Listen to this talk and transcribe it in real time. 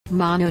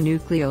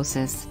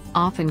Mononucleosis,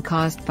 often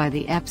caused by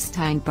the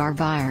Epstein-Barr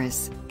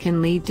virus,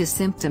 can lead to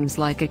symptoms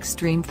like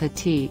extreme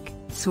fatigue,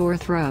 sore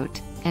throat,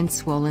 and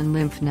swollen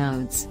lymph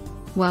nodes.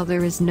 While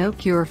there is no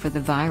cure for the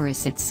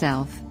virus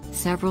itself,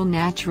 several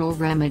natural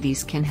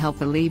remedies can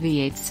help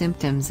alleviate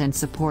symptoms and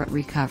support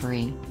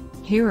recovery.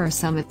 Here are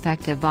some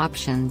effective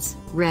options.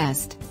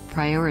 Rest.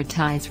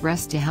 Prioritize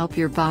rest to help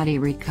your body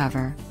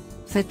recover.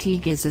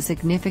 Fatigue is a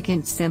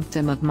significant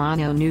symptom of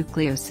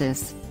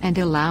mononucleosis, and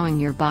allowing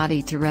your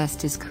body to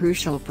rest is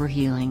crucial for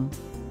healing.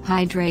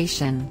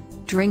 Hydration.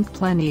 Drink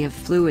plenty of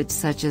fluids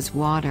such as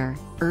water,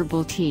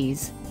 herbal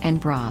teas, and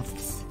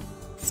broths.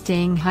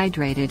 Staying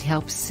hydrated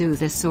helps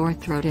soothe a sore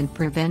throat and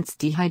prevents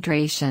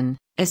dehydration,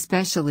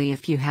 especially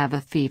if you have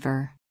a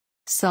fever.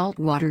 Salt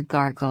water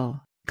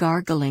gargle.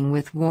 Gargling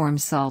with warm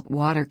salt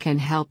water can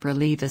help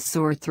relieve a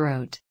sore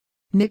throat.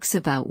 Mix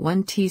about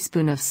 1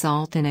 teaspoon of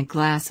salt in a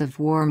glass of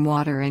warm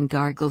water and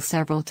gargle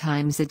several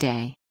times a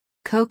day.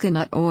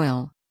 Coconut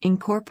oil.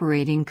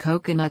 Incorporating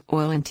coconut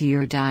oil into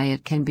your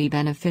diet can be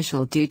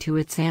beneficial due to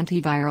its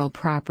antiviral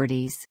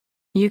properties.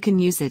 You can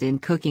use it in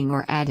cooking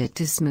or add it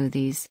to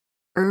smoothies.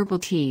 Herbal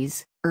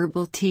teas.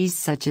 Herbal teas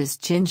such as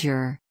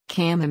ginger,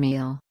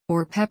 chamomile,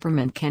 or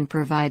peppermint can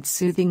provide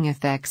soothing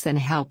effects and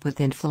help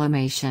with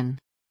inflammation.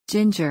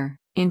 Ginger,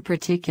 in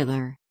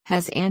particular,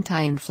 has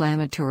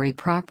anti-inflammatory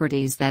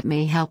properties that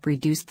may help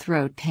reduce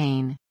throat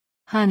pain.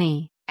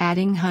 Honey.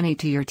 Adding honey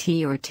to your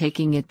tea or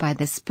taking it by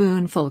the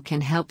spoonful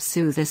can help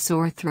soothe a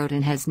sore throat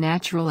and has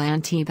natural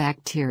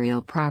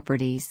antibacterial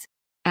properties.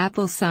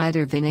 Apple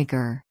cider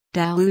vinegar.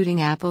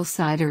 Diluting apple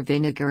cider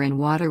vinegar in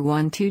water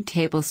 1–2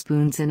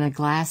 tablespoons in a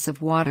glass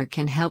of water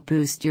can help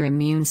boost your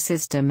immune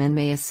system and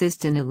may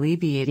assist in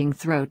alleviating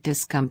throat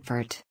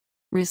discomfort.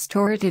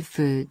 Restorative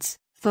foods.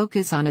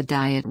 Focus on a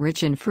diet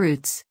rich in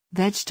fruits,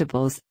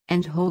 vegetables,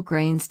 and whole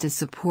grains to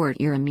support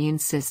your immune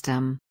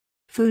system.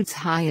 Foods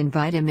high in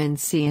vitamin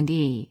C and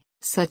E,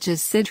 such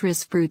as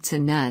citrus fruits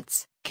and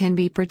nuts, can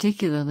be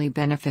particularly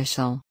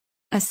beneficial.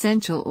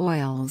 Essential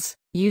oils.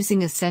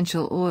 Using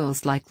essential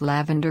oils like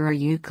lavender or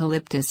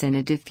eucalyptus in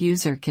a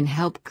diffuser can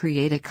help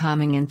create a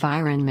calming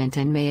environment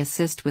and may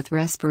assist with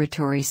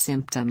respiratory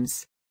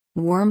symptoms.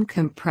 Warm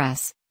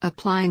compress.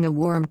 Applying a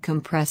warm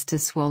compress to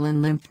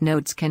swollen lymph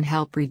nodes can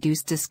help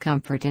reduce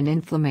discomfort and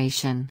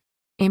inflammation.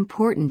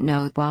 Important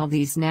note: while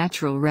these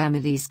natural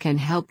remedies can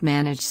help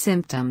manage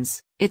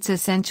symptoms, it's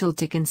essential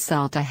to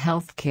consult a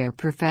healthcare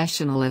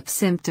professional if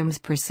symptoms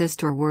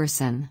persist or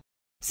worsen.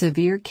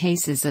 Severe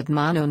cases of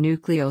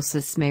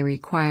mononucleosis may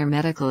require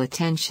medical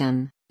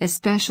attention,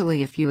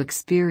 especially if you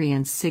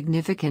experience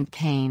significant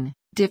pain,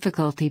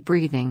 difficulty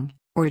breathing,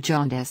 or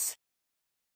jaundice.